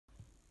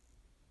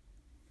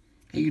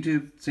Hey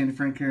YouTube, Sandy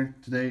Frank here.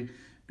 Today, I'm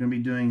going to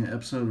be doing an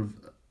episode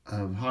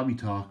of Hobby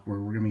Talk where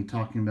we're going to be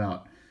talking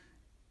about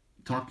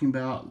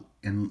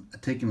and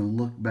taking a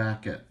look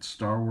back at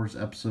Star Wars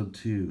Episode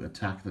 2,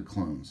 Attack of the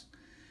Clones.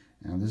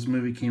 Now, this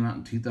movie came out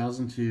in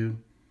 2002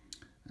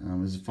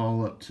 as a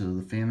follow-up to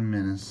The Phantom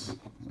Menace.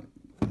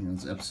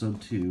 It's Episode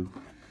 2.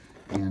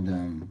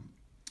 And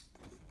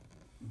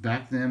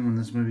back then when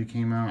this movie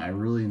came out, I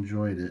really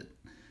enjoyed it.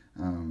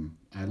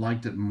 I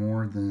liked it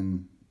more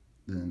than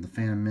The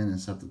Phantom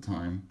Menace at the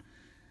time.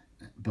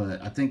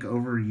 But I think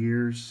over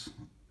years,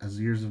 as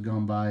years have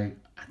gone by,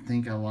 I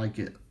think I like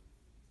it.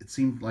 It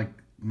seemed like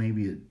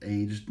maybe it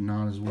aged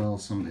not as well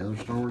as some of the other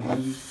Star Wars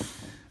movies.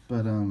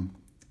 But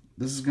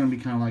this is going to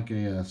be kind of like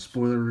a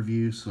spoiler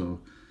review,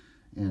 so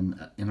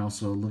and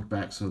also a look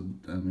back. So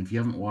if you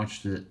haven't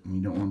watched it and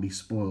you don't want to be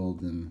spoiled,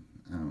 then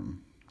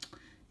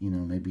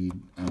maybe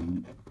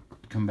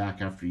come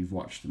back after you've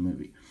watched the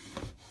movie.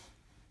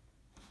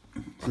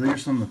 So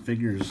there's some of the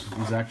figures.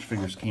 These action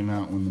figures came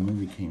out when the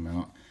movie came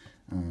out.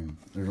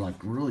 They're like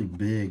really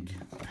big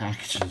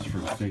packages for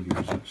the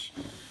figures,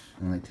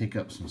 and they take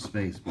up some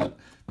space. But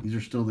these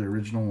are still the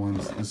original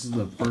ones. This is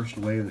the first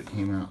wave that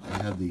came out.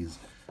 They had these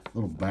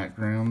little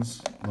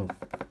backgrounds, little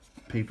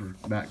paper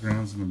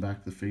backgrounds in the back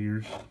of the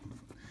figures.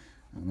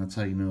 And that's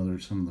how you know they're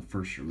some of the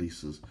first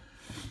releases.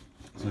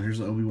 So here's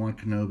the Obi-Wan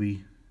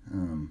Kenobi.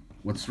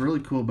 What's really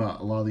cool about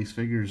a lot of these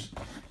figures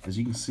is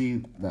you can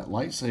see that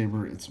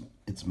lightsaber,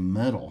 it's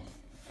metal,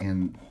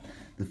 and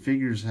the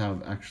figures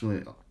have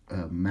actually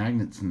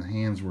magnets in the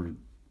hands where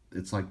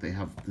it's like they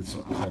have this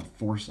called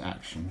force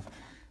action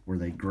where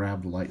they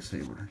grab the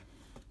lightsaber.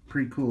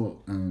 Pretty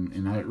cool,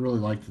 and I really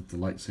like that the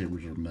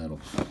lightsabers are metal.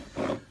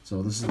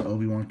 So this is the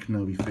Obi-Wan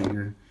Kenobi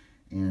figure,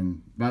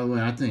 and by the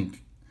way, I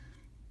think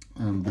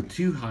the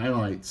two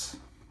highlights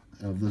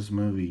of this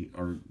movie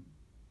are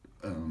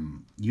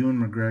Ewan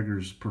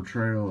McGregor's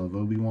portrayal of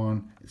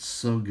Obi-Wan is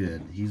so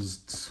good.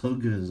 He's so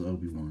good as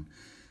Obi-Wan.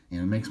 And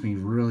it makes me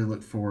really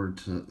look forward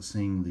to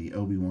seeing the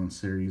Obi-Wan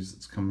series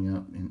that's coming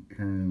up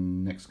here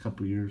in the next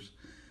couple years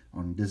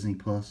on Disney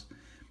Plus.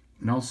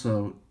 And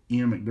also,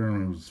 Ian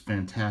McDiarmid was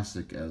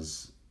fantastic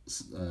as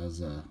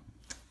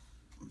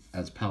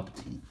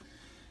Palpatine.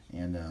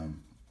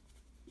 And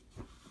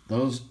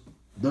those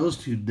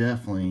two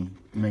definitely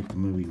make the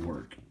movie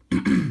work.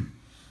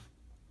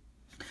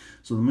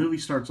 So the movie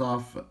starts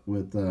off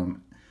with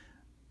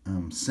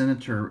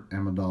Senator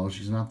Amidala.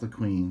 She's not the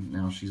queen.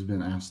 Now she's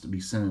been asked to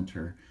be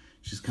senator.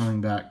 She's coming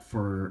back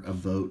for a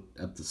vote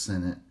at the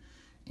Senate,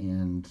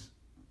 and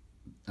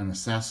an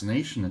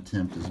assassination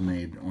attempt is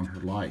made on her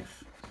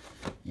life.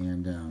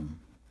 And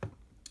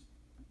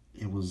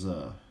there was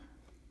a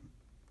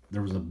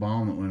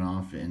bomb that went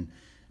off, and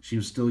she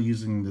was still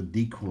using the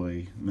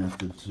decoy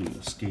method to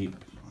escape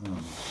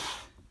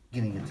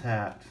getting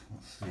attacked.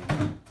 Let's see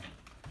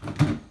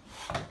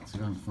if I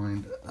can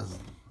find.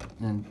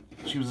 And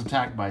she was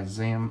attacked by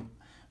Zam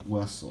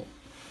Wesell,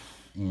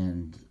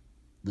 and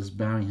this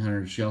bounty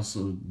hunter. She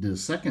also did a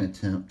second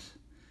attempt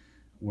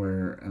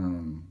where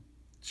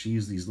she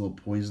used these little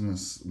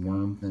poisonous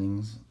worm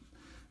things,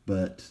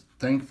 but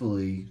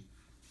thankfully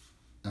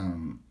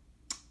Anakin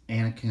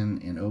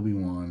and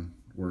Obi-Wan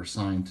were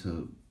assigned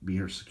to be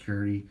her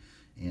security,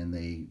 and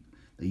they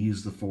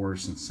used the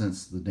Force and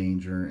sensed the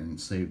danger and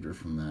saved her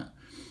from that.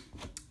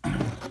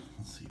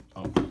 Let's see.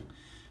 Oh,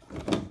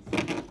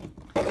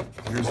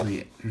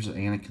 here's an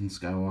Anakin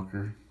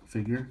Skywalker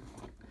figure.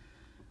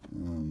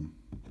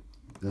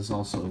 This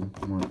also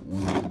one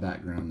with the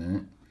background in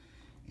it,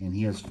 and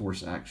he has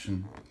force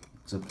action.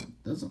 Except it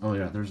doesn't. Oh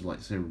yeah, there's a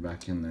lightsaber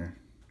back in there.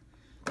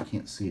 I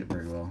can't see it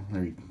very well.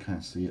 There you can kind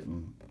of see it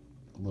in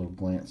a little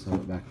glance of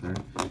it back there.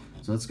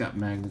 So it's got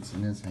magnets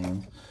in his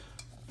hands.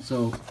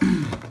 So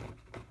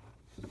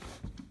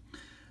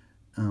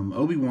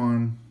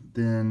Obi-Wan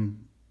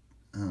then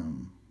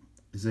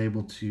is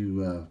able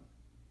to,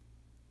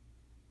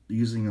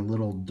 using a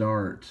little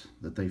dart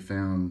that they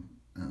found,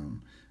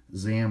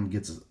 Zam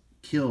gets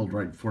killed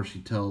right before she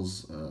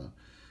tells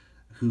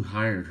who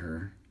hired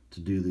her to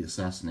do the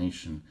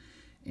assassination,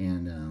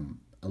 and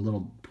a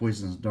little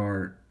poisonous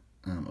dart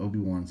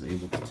Obi-Wan's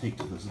able to take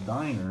to this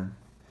diner,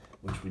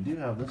 which we do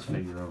have this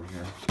figure over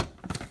here,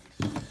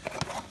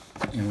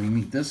 and we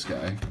meet this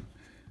guy,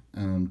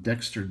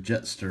 Dexter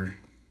Jettster,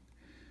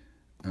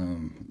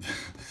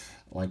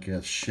 like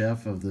a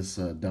chef of this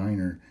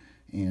diner,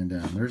 and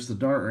there's the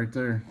dart right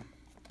there,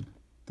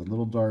 the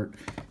little dart,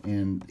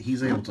 and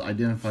he's able to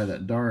identify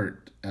that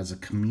dart as a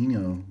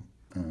Kamino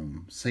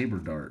saber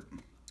dart,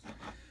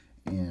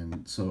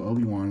 and so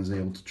Obi-Wan is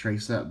able to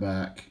trace that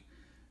back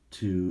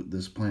to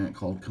this planet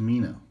called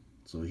Kamino.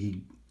 So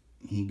he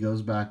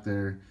goes back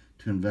there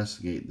to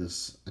investigate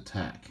this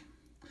attack,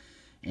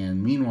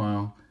 and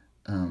meanwhile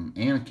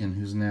Anakin,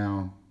 who's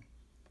now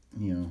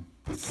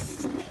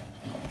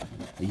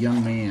a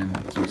young man,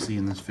 as you see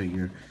in this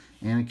figure,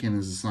 Anakin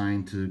is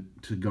assigned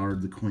to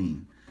guard the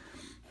Queen,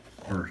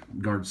 or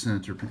guard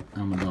Senator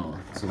Amidala.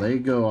 So they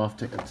go off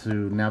to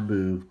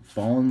Naboo,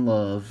 fall in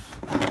love,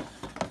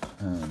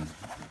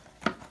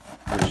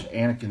 which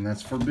Anakin,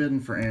 that's forbidden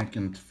for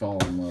Anakin to fall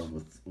in love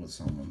with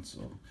someone.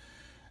 So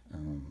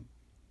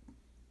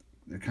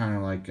they're kind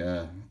of like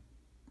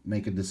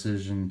make a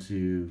decision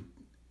to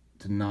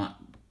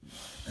not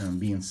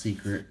be in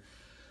secret.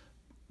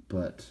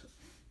 But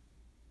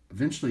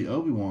eventually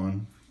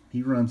Obi-Wan,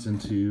 he runs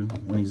into,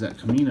 when he's at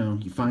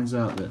Kamino, he finds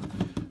out that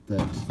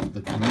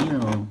the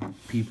Kamino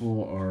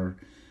people are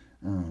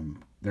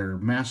they're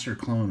master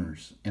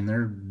cloners, and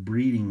they're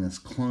breeding this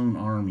clone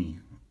army.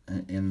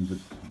 And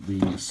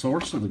the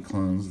source of the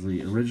clones,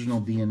 the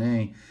original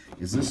DNA,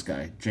 is this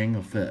guy,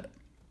 Jango Fett.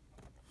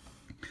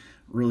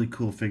 Really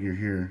cool figure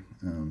here.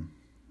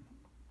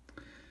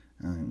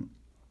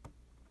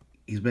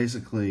 He's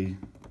basically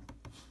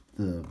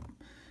the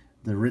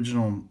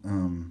original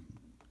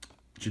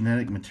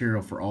genetic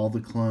material for all the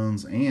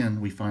clones,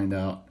 and we find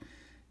out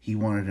he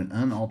wanted an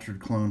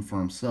unaltered clone for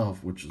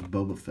himself, which is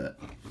Boba Fett.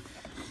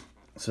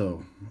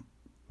 So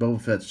Boba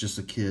Fett's just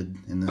a kid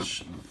in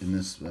this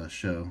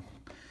show,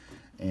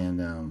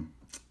 and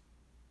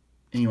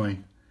anyway,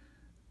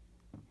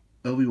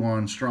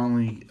 Obi-Wan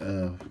strongly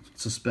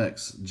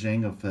suspects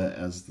Jango Fett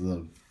as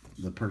the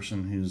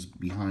person who's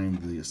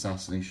behind the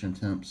assassination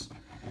attempts,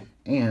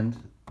 and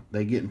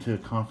they get into a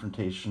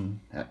confrontation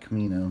at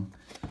Kamino,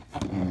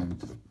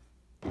 and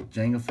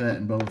Jango Fett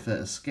and Boba Fett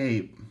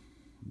escape,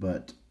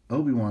 but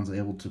Obi-Wan's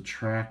able to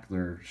track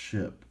their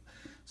ship,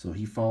 so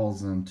he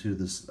follows them to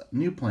this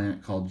new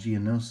planet called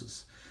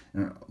Geonosis.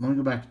 And let me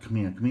go back to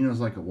Kamino. Kamino's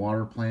like a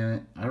water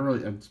planet.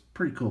 It's a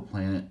pretty cool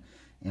planet,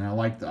 and I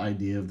like the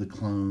idea of the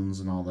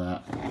clones and all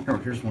that.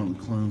 Here's one of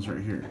the clones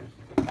right here,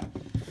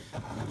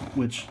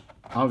 which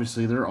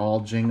obviously they're all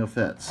Jango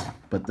Fett's,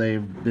 but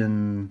they've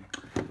been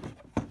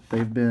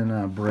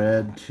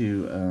bred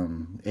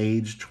to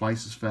age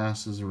twice as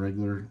fast as a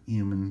regular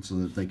human, so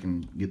that they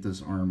can get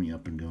this army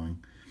up and going.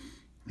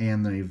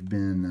 And they've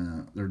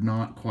been they're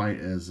not quite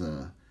as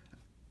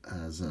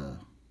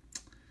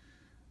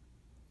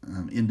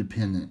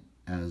independent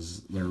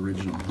as their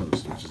original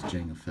host, which is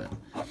Jango Fett.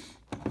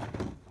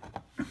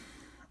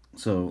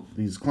 So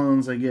these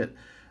clones, they get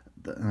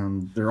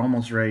they're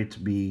almost ready to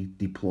be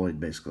deployed.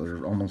 Basically,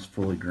 they're almost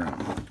fully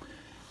grown.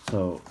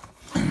 So,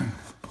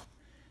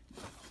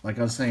 like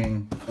I was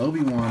saying,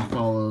 Obi-Wan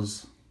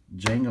follows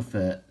Jango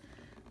Fett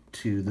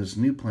to this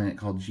new planet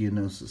called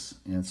Geonosis,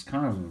 and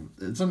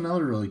it's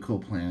another really cool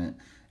planet.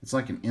 It's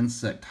like an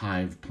insect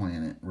hive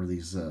planet where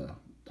these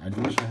I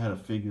wish I had a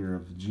figure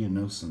of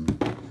Geonosin.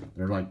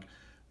 They're like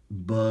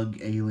bug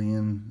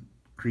alien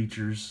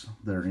creatures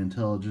that are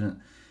intelligent,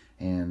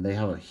 and they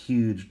have a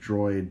huge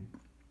droid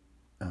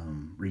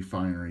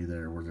refinery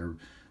there where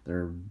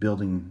they're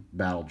building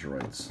battle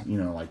droids. You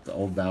know, like the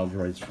old battle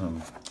droids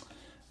from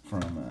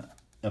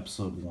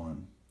Episode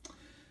 1.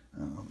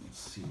 Let's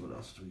see, what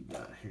else do we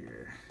got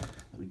here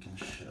that we can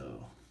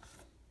show.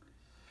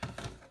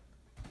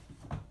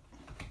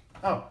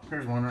 Oh,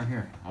 here's one right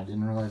here. I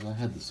didn't realize I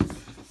had this.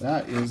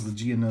 That is the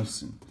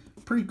Geonosin.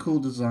 Pretty cool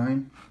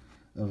design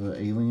of an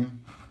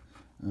alien.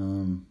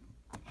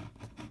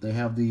 They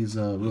have these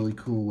really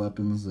cool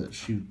weapons that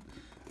shoot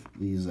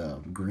these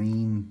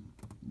green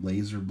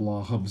laser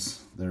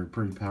blobs. They're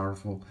pretty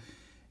powerful,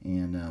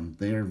 and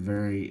they're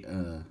very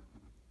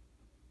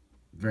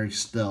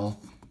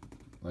stealth.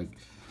 Like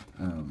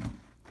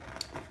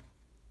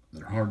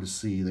they're hard to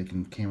see. They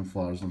can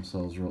camouflage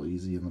themselves real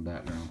easy in the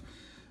background.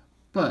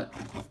 But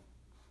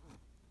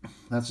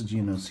that's a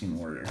Geonosian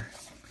warrior.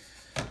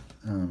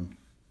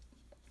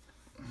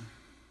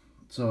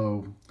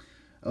 So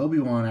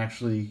Obi-Wan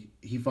actually,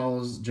 he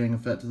follows Jango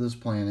Fett to this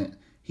planet.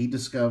 He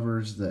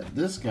discovers that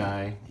this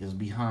guy is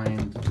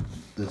behind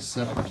the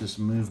separatist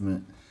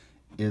movement.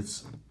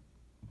 It's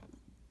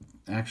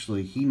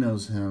actually, he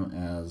knows him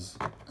as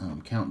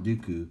Count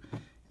Dooku.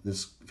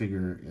 This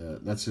figure,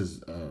 that's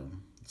his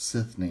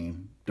Sith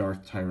name,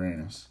 Darth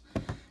Tyrannus.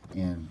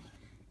 And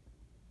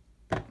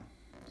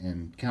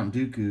Count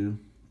Dooku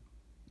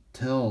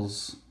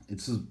tells,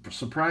 it's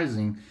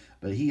surprising,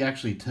 but he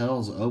actually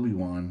tells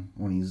Obi-Wan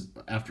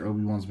after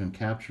Obi-Wan's been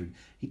captured,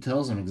 he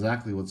tells him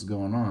exactly what's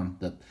going on,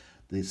 that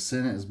the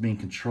Senate is being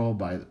controlled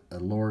by a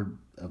Lord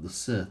of the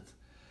Sith,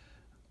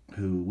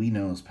 who we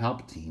know as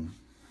Palpatine.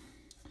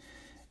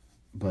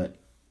 But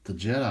the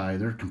Jedi,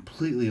 they're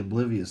completely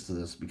oblivious to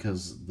this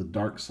because the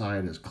dark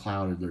side has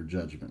clouded their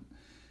judgment.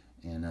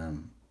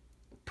 And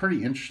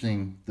pretty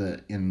interesting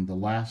that in The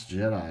Last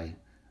Jedi,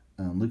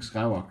 Luke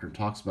Skywalker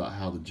talks about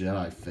how the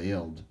Jedi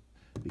failed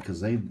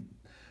because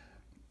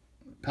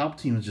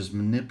Palpatine was just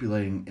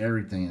manipulating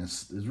everything.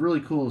 It's really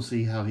cool to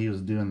see how he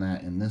was doing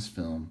that in this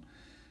film.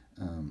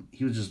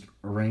 He was just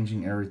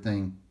arranging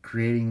everything,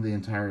 creating the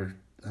entire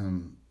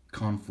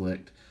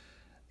conflict.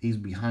 He's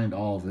behind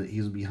all of it.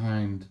 He's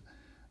behind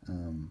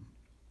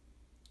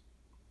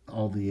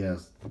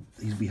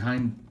he's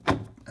behind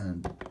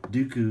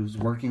Dooku's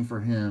working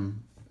for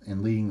him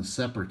and leading the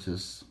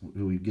Separatists,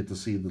 who we get to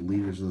see the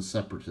leaders of the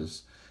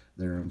Separatists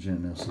there in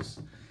Geonosis.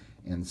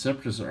 And the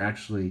Separatists are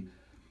actually,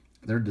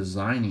 they're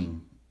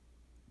designing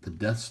the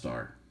Death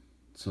Star.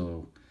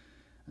 So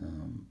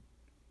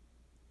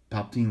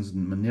Palpatine's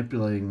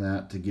manipulating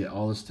that to get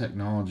all this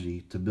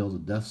technology to build a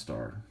Death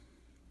Star.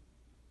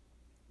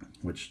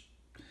 Which,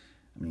 I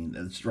mean,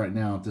 it's right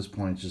now at this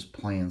point, it's just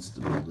plans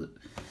to build it.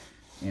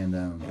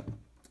 And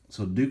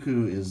so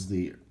Dooku is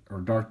or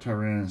Darth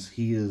Tyrannus,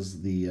 he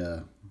is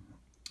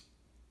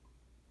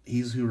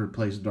he's who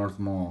replaced Darth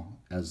Maul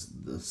as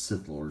the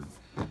Sith Lord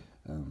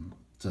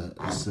to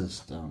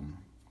assist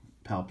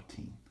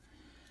Palpatine,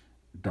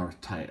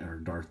 Darth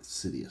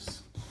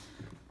Sidious.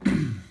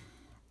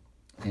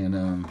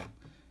 And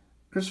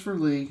Christopher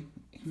Lee,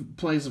 he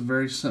plays a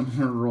very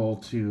similar role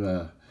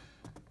to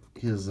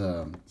his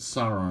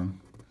Sauron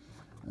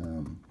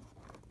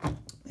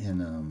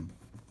in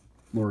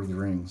Lord of the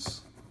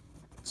Rings.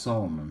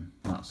 Solomon,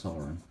 not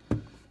Sauron.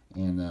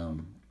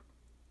 And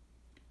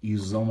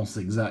uses almost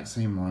the exact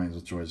same lines,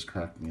 which always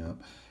cracked me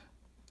up.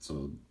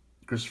 So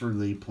Christopher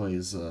Lee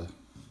plays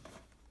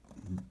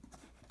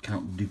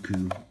Count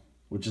Dooku,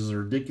 which is a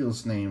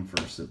ridiculous name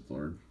for a Sith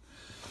Lord.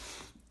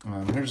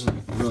 Here's a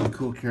really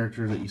cool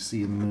character that you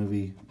see in the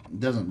movie. It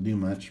doesn't do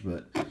much,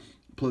 but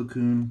Plo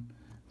Koon,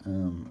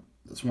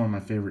 that's one of my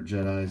favorite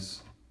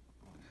Jedis.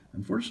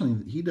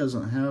 Unfortunately, he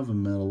doesn't have a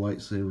metal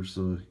lightsaber,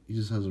 so he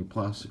just has a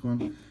plastic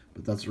one.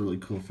 But that's a really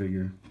cool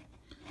figure.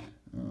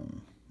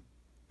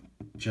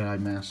 Jedi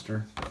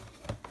Master.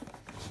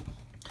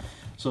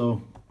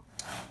 So,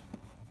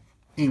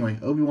 anyway,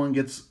 Obi-Wan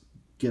gets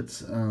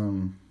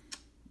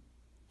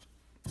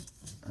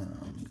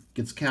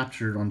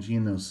captured on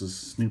Geonosis,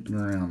 snooping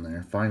around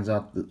there. Finds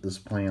out that this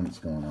plan that's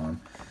going on.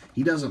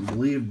 He doesn't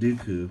believe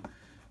Dooku,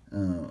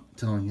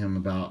 telling him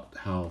about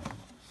how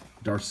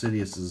Darth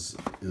Sidious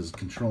is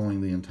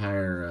controlling the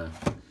entire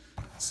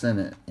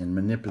Senate and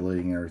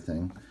manipulating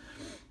everything.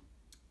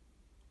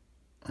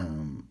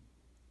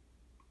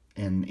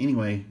 And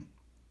anyway,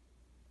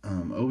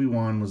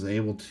 Obi-Wan was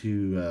able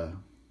to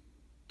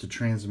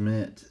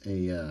transmit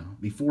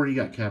before he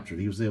got captured,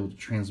 he was able to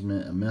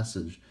transmit a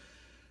message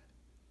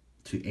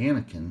to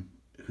Anakin,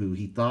 who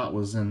he thought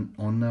was on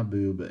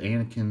Naboo, but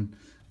Anakin,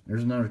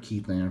 there's another key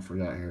thing I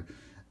forgot here.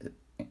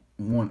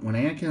 When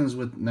Anakin is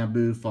with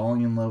Naboo,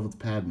 falling in love with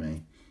Padme,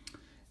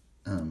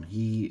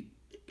 he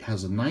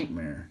has a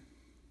nightmare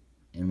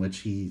in which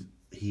he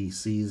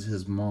sees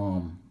his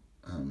mom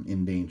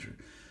in danger.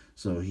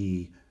 So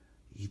he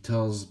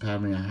tells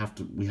Padme,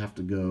 we have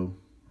to go,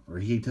 or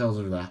he tells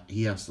her that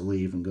he has to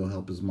leave and go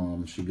help his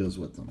mom, and she goes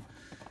with him.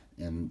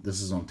 And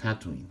this is on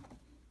Tatooine.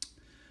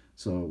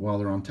 So while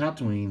they're on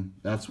Tatooine,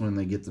 that's when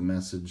they get the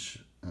message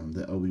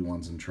that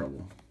Obi-Wan's in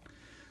trouble.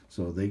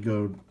 So they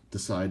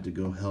decide to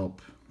go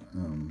help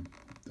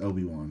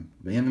Obi-Wan.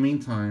 But in the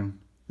meantime,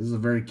 this is a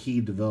very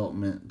key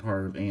development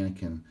part of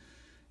Anakin,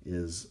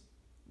 is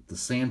the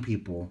Sand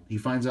People. He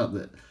finds out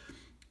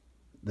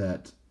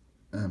that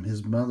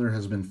his mother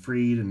has been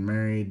freed and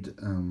married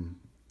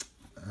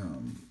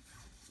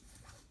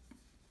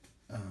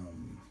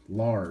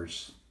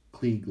Lars,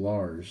 Klieg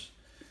Lars,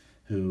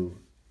 who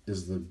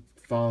is the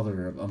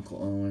father of Uncle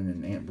Owen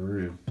and Aunt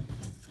Beru,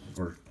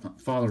 or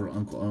father of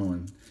Uncle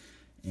Owen,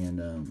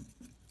 and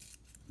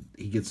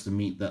he gets to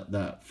meet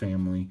that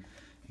family,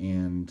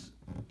 and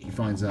he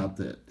finds out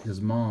that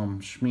his mom,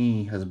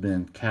 Shmi, has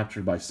been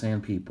captured by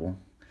Sand People,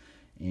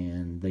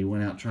 and they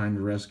went out trying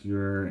to rescue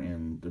her,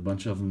 and a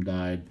bunch of them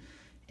died,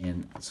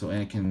 and so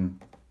Anakin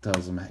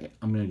tells him, hey,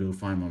 I'm going to go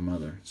find my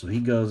mother. So he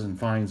goes and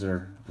finds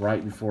her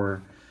right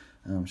before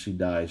she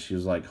dies. She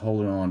was like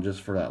holding on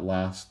just for that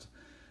last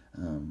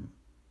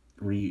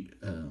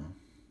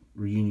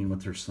reunion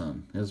with her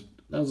son. That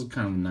was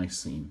kind of a nice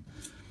scene.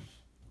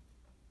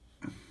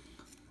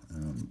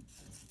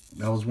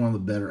 That was one of the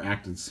better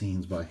acted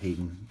scenes by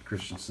Hayden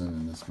Christensen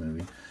in this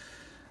movie.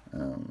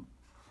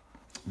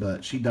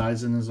 But she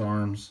dies in his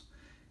arms.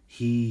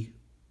 He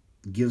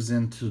gives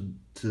in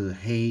to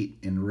hate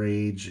and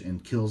rage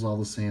and kills all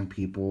the Sand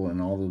People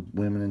and all the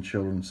women and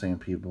children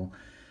Sand People,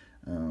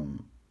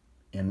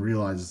 and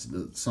realizes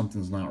that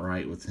something's not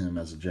right with him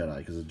as a Jedi,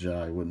 because a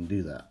Jedi wouldn't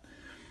do that.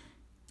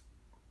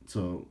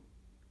 So,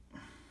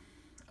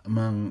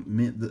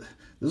 this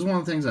is one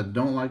of the things I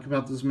don't like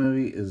about this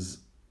movie, is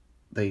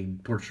they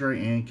portray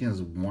Anakin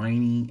as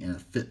whiny and a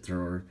fit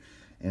thrower,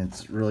 and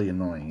it's really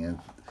annoying. And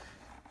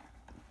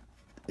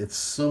it's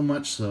so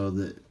much so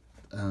that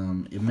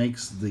it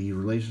makes the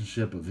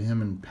relationship of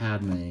him and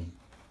Padme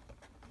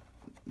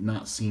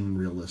not seem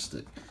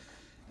realistic,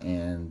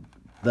 and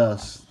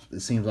thus it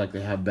seems like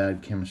they have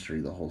bad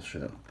chemistry the whole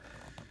show.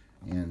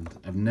 And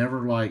I've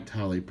never liked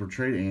how they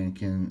portrayed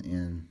Anakin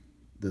in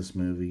this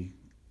movie.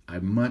 I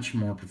much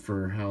more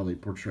prefer how they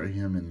portray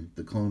him in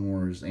the Clone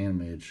Wars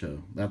animated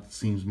show. That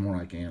seems more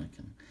like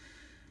Anakin.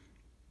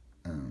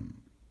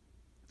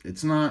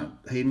 It's not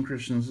Hayden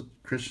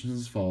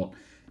Christensen's fault.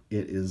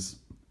 It is,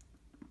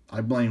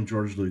 I blame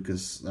George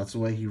Lucas. That's the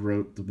way he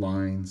wrote the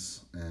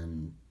lines,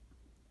 and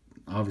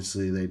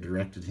obviously they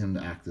directed him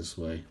to act this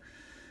way.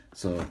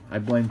 So I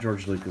blame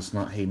George Lucas,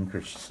 not Hayden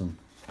Christensen.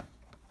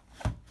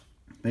 But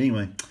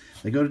anyway,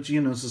 they go to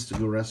Geonosis to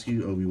go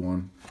rescue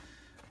Obi-Wan.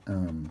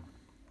 And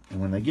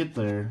when they get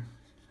there,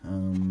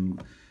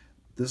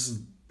 this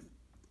is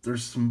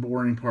there's some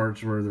boring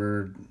parts where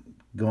they're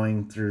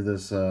going through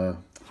this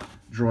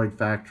droid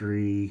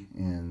factory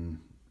and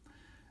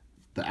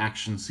the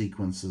action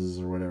sequences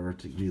or whatever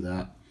to do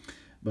that.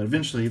 But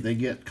eventually they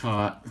get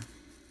caught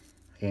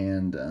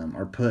and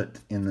are put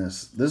in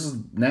this. This is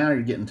now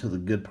you're getting to the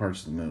good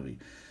parts of the movie.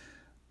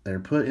 They're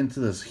put into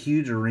this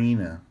huge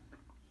arena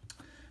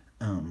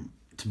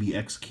to be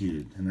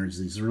executed, and there's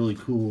these really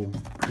cool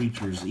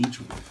creatures. Each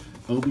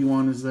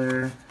Obi-Wan is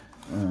there.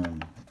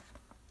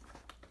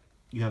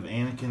 You have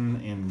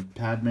Anakin and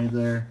Padme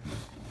there,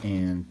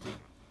 and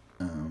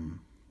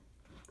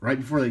right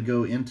before they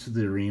go into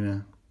the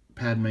arena,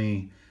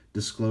 Padme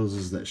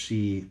discloses that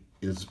she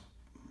is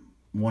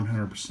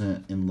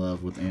 100% in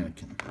love with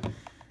Anakin,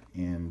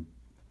 and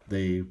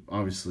they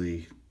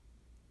obviously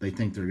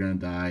think they're gonna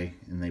die,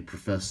 and they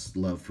profess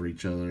love for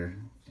each other,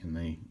 and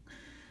they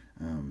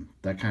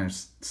that kind of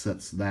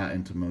sets that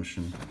into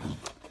motion.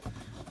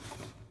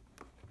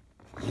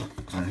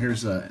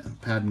 Here's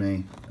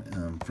Padme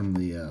from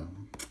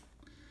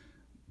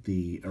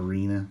the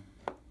arena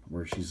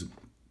where she's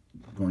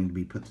going to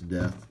be put to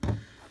death.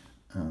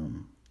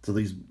 So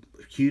these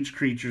huge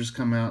creatures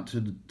come out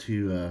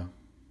to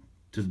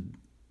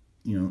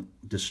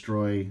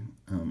destroy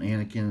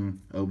Anakin,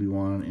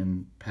 Obi-Wan,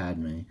 and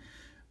Padme,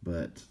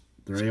 but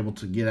they're able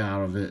to get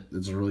out of it.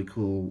 It's a really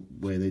cool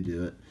way they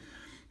do it.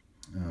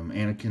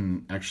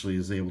 Anakin actually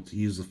is able to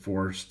use the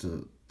Force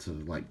to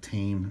like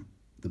tame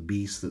the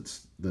beast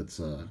that's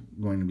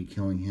going to be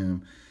killing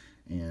him,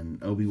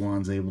 and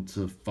Obi-Wan's able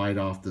to fight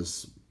off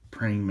this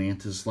praying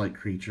mantis-like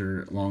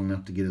creature long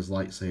enough to get his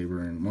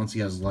lightsaber, and once he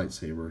has his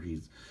lightsaber,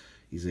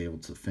 he's able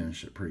to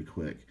finish it pretty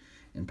quick.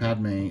 And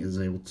Padme is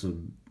able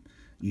to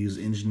use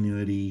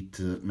ingenuity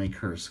to make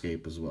her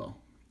escape as well.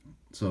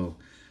 So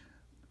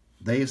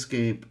they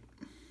escape,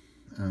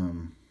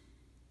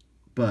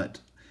 but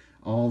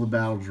all the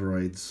battle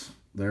droids,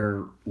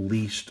 they're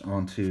leashed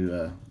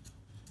onto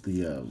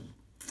the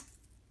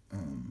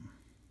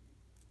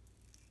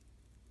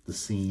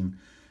scene,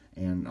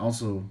 and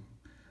also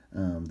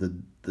the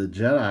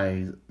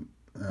Jedi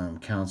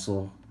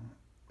Council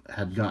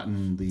had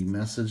gotten the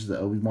message that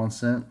Obi-Wan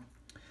sent,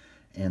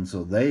 and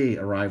so they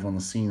arrive on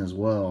the scene as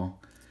well.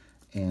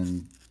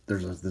 And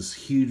there's this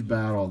huge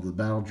battle of the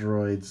battle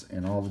droids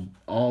and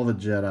all the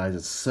Jedi.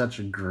 It's such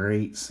a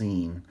great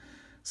scene,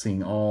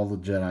 seeing all the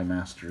Jedi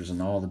Masters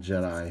and all the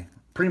Jedi.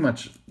 Pretty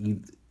much,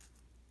 the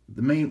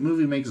main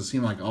movie makes it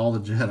seem like all the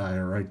Jedi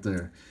are right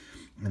there,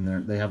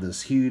 and they have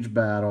this huge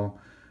battle.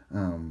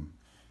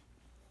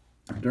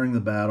 During the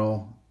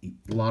battle,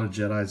 a lot of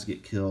Jedis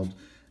get killed.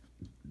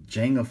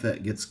 Jango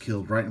Fett gets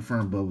killed right in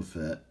front of Boba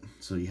Fett.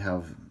 So you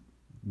have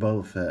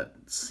Boba Fett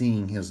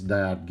seeing his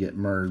dad get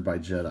murdered by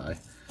Jedi.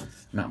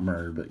 Not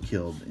murdered, but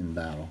killed in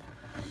battle.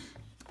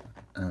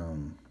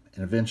 And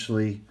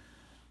eventually,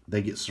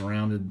 they get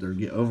surrounded. They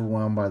get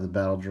overwhelmed by the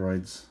battle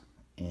droids.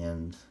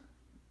 And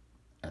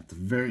at the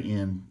very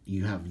end,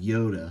 you have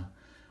Yoda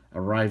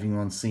arriving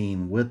on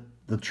scene with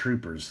the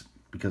troopers,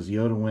 because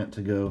Yoda went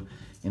to go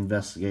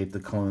investigate the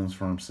clones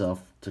for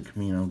himself to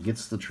Kamino,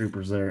 gets the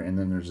troopers there, and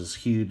then there's this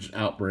huge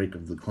outbreak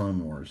of the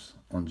Clone Wars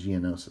on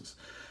Geonosis.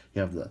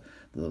 You have the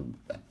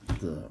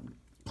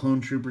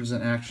clone troopers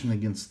in action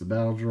against the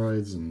battle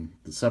droids and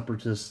the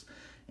separatists,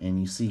 and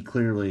you see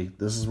clearly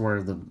this is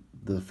where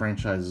the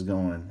franchise is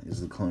going, is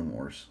the Clone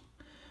Wars.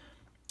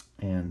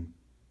 And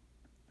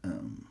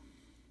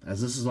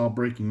as this is all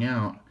breaking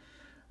out,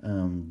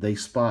 they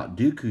spot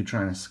Dooku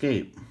trying to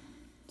escape.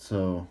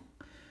 So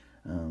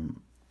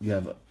you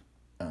have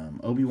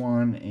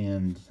Obi-Wan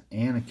and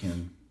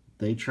Anakin.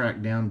 They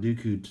track down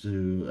Dooku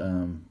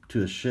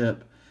to a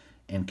ship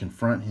and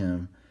confront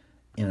him.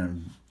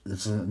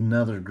 It's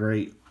another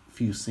great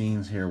few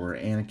scenes here where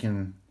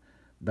Anakin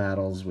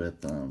battles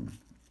with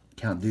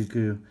Count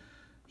Dooku.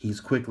 He's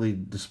quickly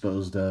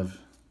disposed of,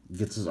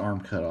 gets his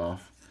arm cut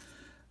off.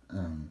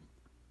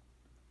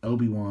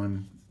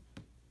 Obi-Wan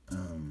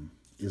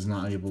is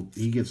not able,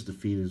 he gets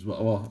defeated as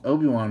well. Well,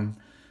 Obi-Wan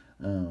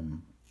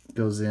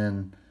goes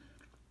in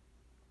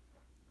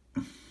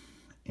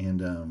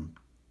and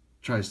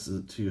tries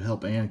to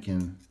help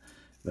Anakin,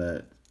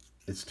 but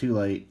it's too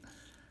late.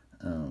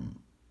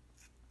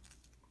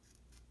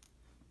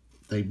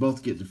 They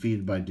both get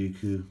defeated by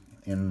Dooku,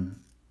 and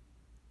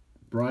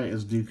right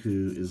as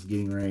Dooku is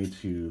getting ready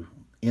to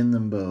end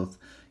them both,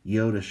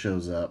 Yoda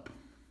shows up,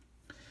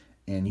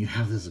 and you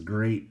have this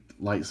great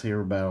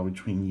lightsaber battle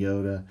between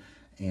Yoda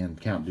and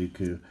Count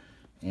Dooku,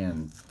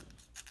 and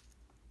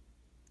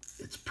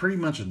it's pretty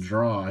much a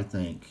draw, I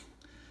think.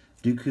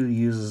 Dooku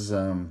uses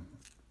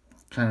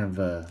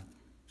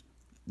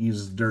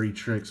uses dirty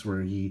tricks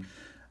where he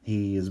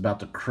is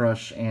about to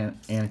crush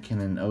Anakin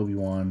and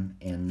Obi-Wan,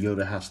 and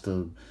Yoda has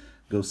to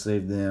go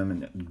save them,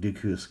 and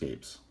Dooku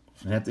escapes.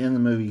 And at the end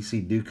of the movie, you see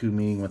Dooku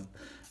meeting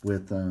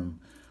with Darth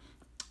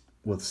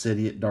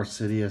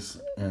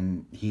Sidious,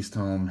 and he's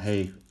telling him,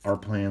 "Hey, our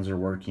plans are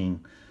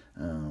working.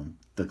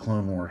 The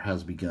Clone War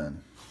has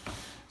begun."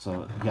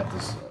 So you got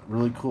this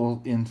really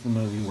cool end to the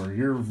movie where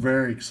you're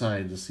very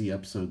excited to see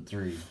Episode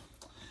 3.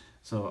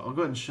 So I'll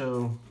go ahead and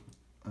show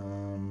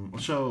I'll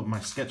show my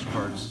sketch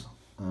cards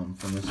from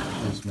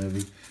this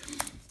movie.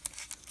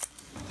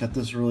 Got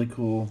this really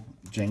cool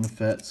Jango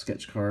Fett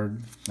sketch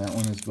card. That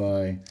one is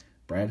by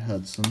Brad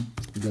Hudson.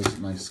 He does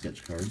nice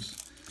sketch cards.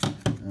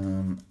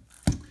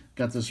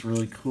 Got this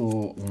really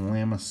cool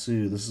Lama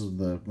Su. This is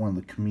one of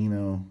the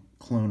Kamino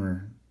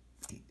cloner.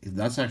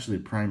 That's actually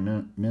the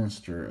prime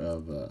minister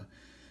of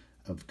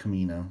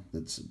Kamino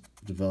that's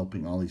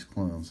developing all these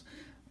clones.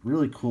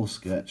 Really cool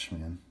sketch,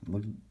 man.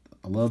 Look,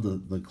 I love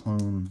the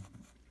clone,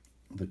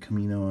 the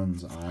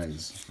Kaminoan's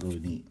eyes. Really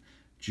neat.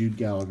 Jude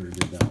Gallagher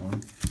did that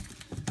one.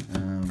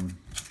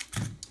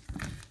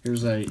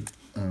 Here's a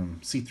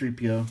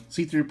C-3PO.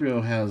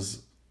 C-3PO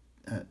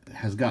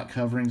has got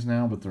coverings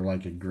now, but they're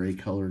like a gray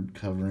colored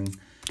covering.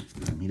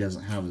 He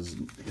doesn't have his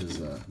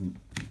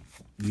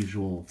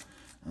usual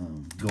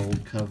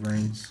gold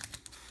coverings.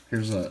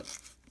 Here's that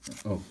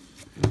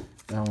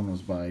one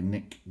was by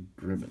Nick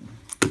Gribben.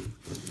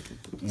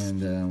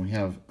 And we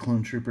have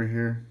Clone Trooper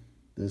here.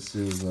 This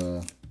is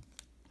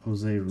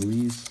Jose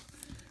Ruiz.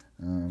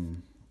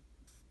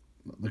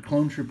 The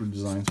Clone Trooper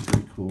design's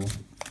pretty cool.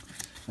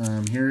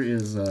 Here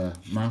is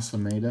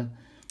Masameda.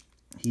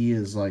 He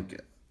is like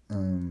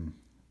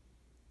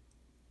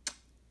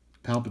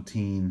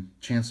Palpatine.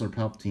 Chancellor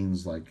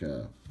Palpatine's like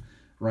a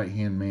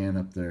right-hand man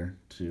up there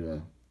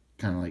to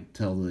kind of like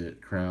tell the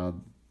crowd,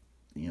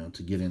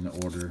 to get into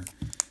order,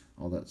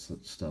 all that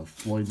stuff.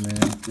 Floyd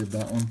Mann did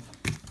that one.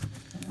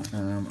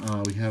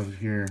 We have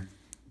here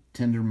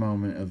tender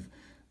moment of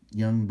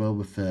young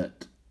Boba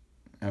Fett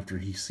after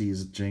he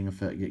sees Jango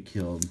Fett get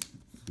killed.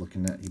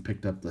 He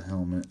picked up the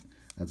helmet.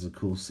 That's a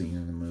cool scene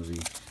in the movie.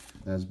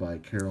 That's by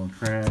Carolyn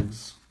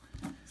Craggs.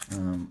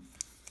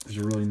 There's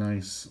a really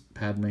nice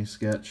Padme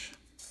sketch.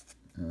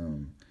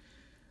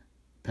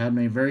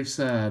 Padme very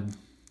sad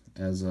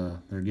as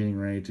they're getting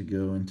ready to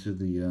go into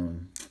the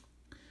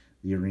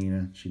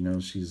arena. She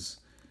knows she's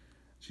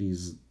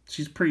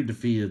pretty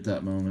defeated at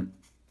that moment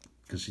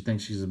because she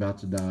thinks she's about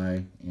to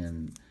die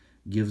and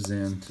gives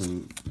in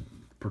to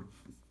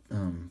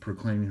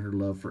proclaiming her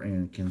love for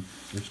Anakin,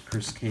 which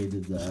Chris K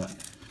did that.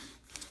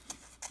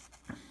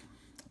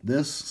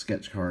 This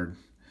sketch card,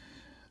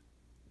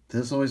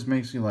 this always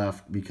makes me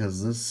laugh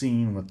because this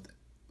scene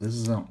this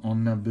is on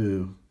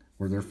Naboo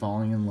where they're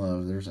falling in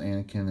love. There's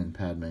Anakin and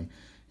Padme, and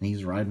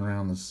he's riding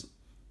around this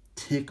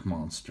tick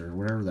monster,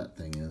 whatever that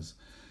thing is.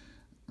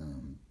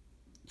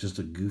 Just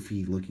a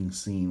goofy looking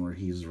scene where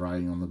he's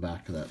riding on the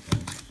back of that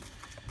thing.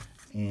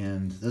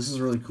 And this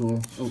is really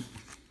cool. Oh,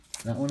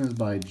 that one is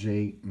by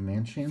Jay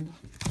Manchand.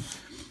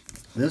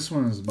 This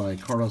one is by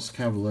Carlos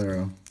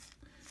Caballero.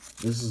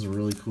 This is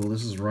really cool.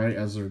 This is right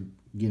as they're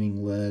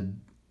getting led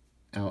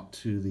out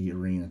to the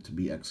arena to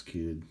be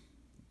executed,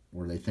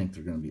 or they think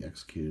they're going to be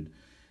executed,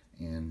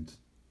 and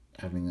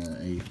having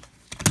a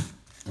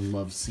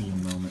love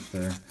scene moment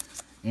there.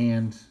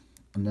 And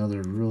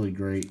another really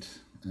great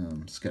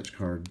sketch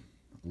card.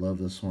 Love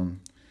this one.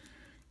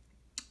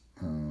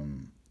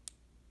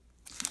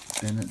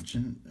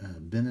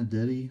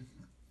 Benedetti.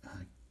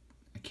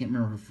 I can't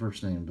remember her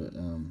first name, but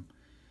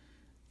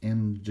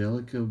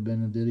Angelica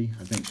Benedetti.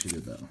 I think she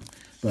did that one.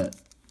 But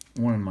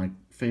one of my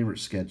favorite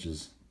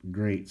sketches.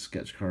 Great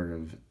sketch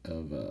card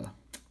of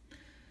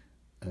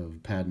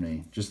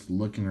Padme. Just the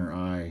look in her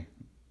eye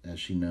as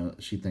she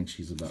thinks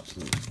she's about to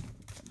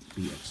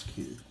be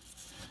executed.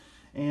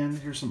 And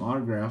here's some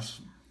autographs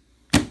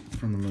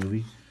from the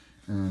movie.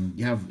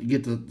 You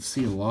get to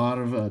see a lot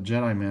of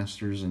Jedi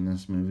Masters in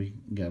this movie.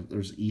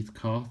 There's Eth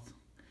Koth,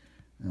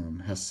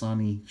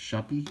 Hassani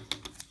Shapi.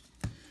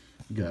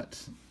 You got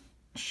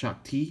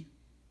Shakti,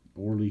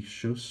 Orly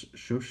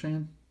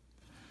Shoshan.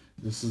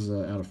 This is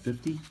out of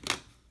 50.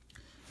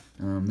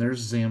 There's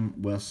Zam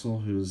Wessel,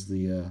 who is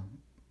the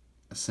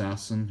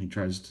assassin who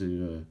tries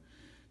to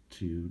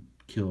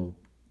kill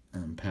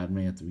Padme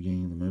at the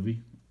beginning of the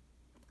movie.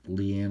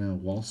 Leanna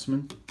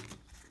Walsman.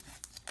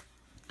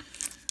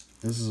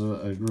 This is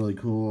a really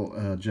cool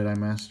Jedi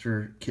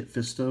Master, Kit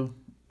Fisto,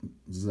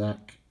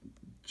 Zach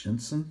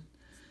Jensen.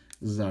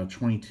 This is out of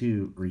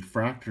 22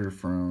 refractor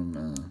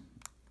from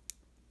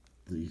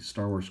the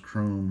Star Wars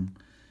Chrome.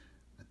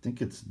 I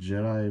think it's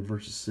Jedi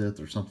versus Sith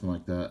or something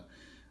like that.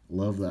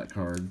 Love that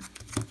card.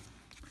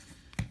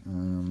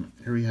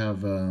 Here we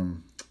have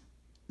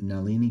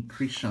Nalini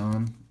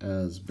Krishan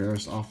as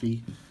Barriss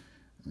Offee.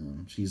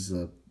 She's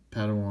the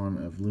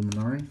Padawan of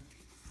Luminari.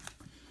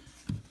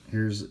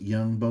 Here's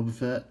young Boba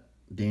Fett.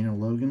 Daniel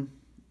Logan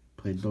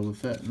played Boba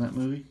Fett in that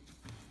movie.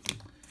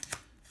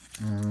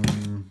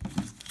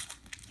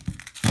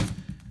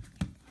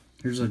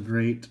 Here's a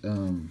great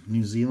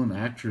New Zealand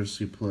actress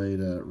who played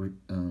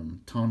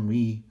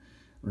Tonwi,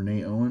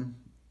 Renee Owen.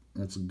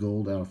 That's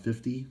gold out of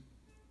 50.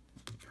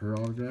 Her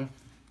autograph.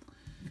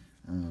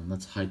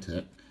 That's high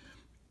tech.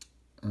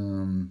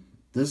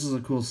 This is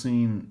a cool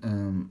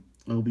scene.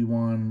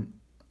 Obi-Wan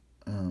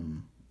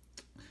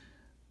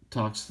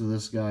talks to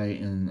this guy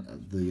in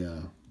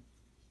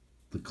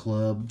the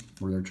club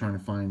where they're trying to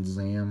find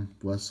Zam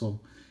Wessel,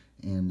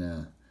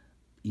 and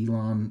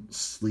Elon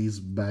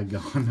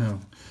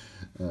Sleazebagano,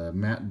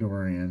 Matt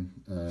Dorian.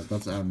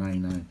 That's out of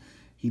 99.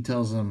 He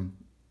tells him,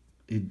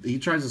 he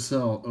tries to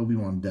sell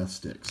Obi-Wan death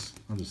sticks.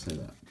 I'll just say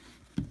that.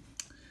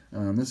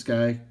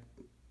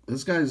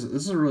 This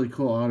is a really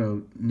cool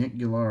auto. Nick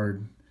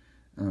Gillard.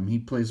 He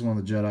plays one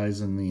of the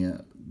Jedis in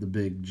the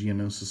big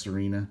Geonosis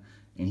arena,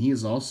 and he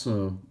is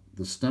also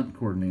the stunt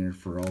coordinator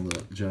for all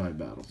the Jedi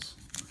battles.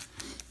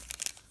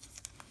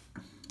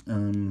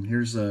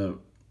 Here's Ayla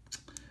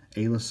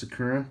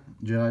Secura,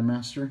 Jedi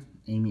Master,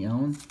 Amy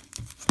Allen.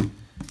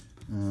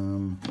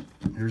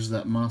 Here's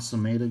that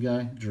Masameda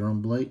guy,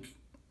 Jerome Blake,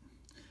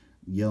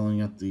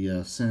 yelling at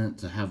the Senate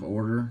to have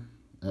order.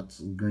 That's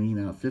green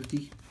out of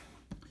 50.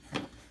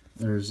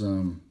 There's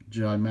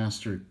Jedi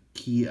Master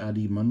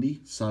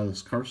Ki-Adi-Mundi,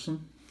 Silas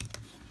Carson.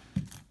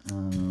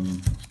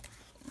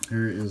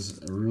 Here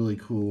is a really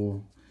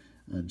cool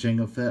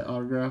Jango Fett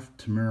autograph,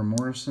 Tamara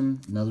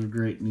Morrison, another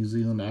great New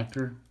Zealand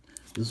actor.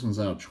 This one's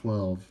out of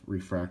 12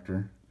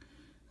 refractor.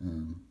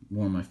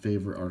 One of my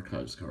favorite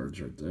archives cards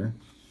right there.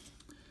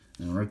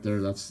 And right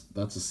there, that's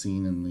a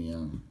scene in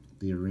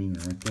the arena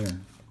right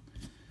there.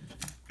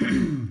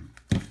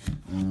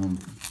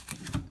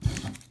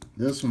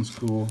 This one's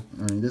cool.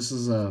 I mean, this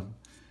is a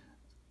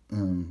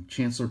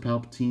Chancellor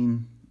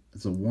Palpatine.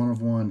 It's a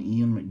 1/1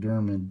 Ian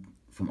McDiarmid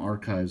from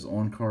Archives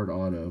on-card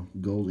auto,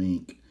 gold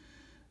ink.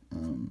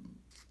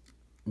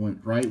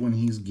 When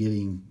he's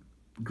getting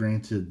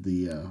granted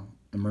the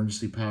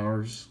emergency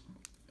powers,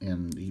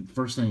 and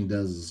first thing he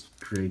does is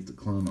create the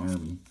clone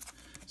army.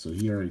 So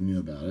he already knew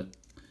about it.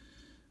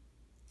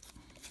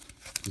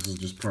 This is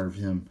just part of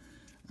him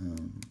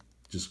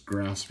just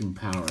grasping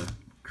power,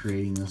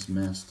 creating this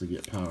mess to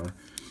get power.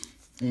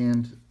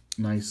 And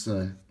nice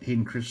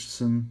Hayden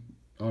Christensen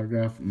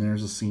autograph, and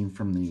there's a scene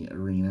from the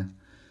arena.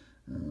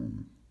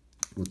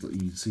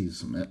 You see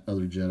some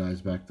other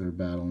Jedis back there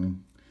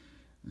battling.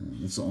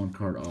 It's an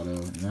on-card auto,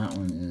 and that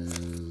one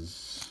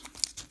is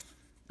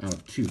out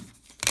of 2.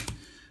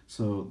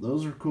 So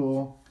those are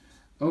cool.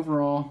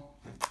 Overall,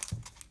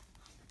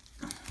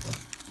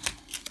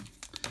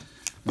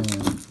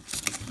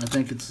 I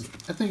think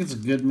it's a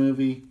good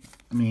movie.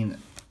 I mean,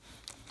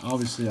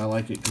 obviously I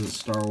like it because it's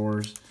Star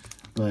Wars,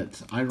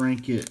 but I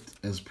rank it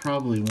as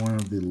probably one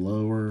of the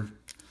lower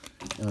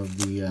of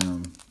the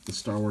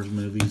Star Wars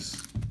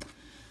movies,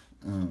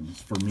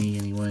 for me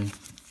anyway.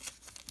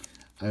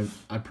 I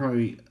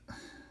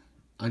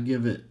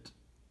give it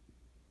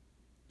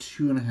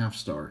 2.5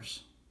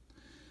 stars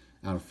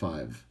out of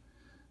 5.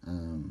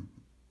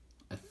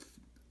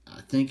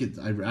 I think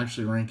I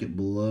actually rank it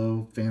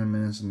below Phantom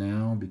Menace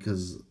now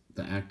because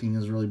the acting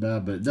is really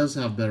bad, but it does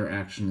have better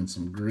action and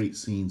some great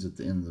scenes at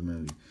the end of the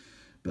movie.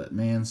 But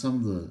man, some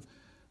of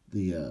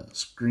the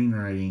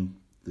screenwriting,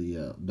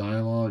 the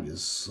dialogue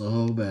is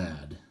so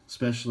bad,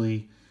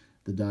 especially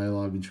the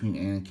dialogue between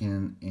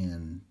Anakin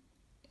and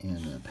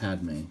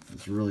Padme.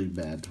 It's really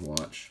bad to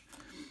watch.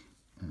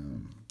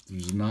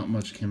 There's not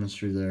much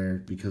chemistry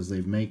there because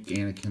they make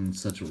Anakin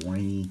such a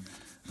whiny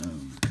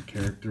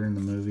character in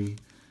the movie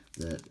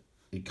that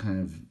it kind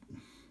of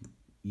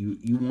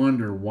you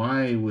wonder,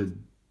 why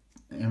would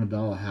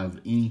Amidala have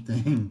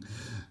anything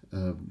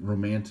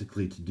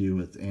romantically to do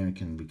with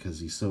Anakin, because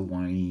he's so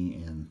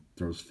whiny and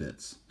throws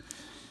fits.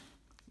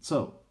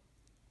 So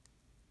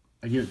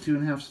I give it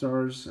 2.5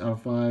 stars out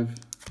of 5.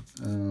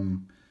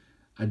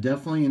 I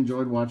definitely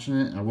enjoyed watching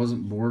it. I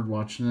wasn't bored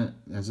watching it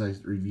as I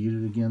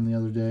reviewed it again the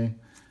other day.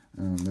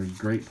 There's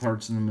great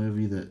parts in the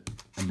movie that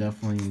I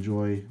definitely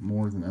enjoy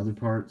more than other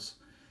parts.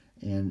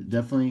 And it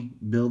definitely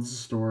builds the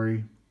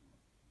story.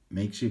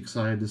 Makes you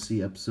excited to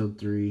see episode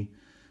 3.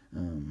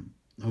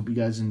 Hope you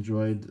guys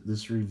enjoyed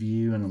this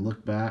review and a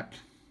look back.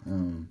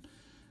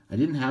 I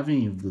didn't have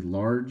any of the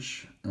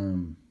large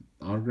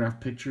autograph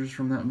pictures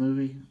from that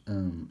movie.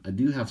 I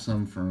do have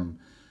some from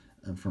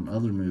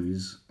other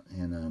movies,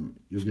 and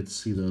you'll get to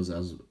see those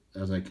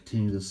as I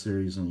continue this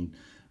series and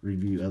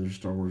review other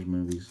Star Wars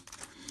movies.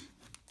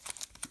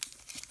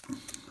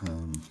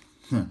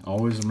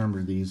 Always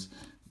remember these,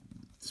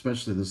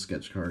 especially this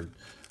sketch card.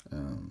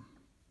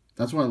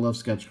 That's why I love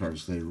sketch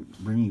cards. They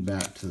bring you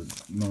back to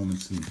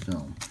moments in the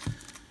film.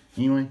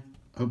 Anyway,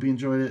 hope you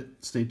enjoyed it.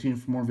 Stay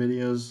tuned for more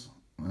videos.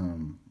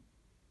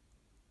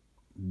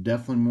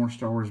 Definitely more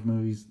Star Wars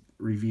movies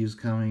reviews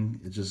coming.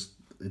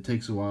 It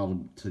takes a while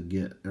to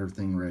get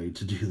everything ready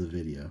to do the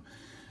video.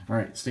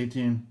 Alright, stay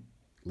tuned.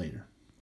 Later.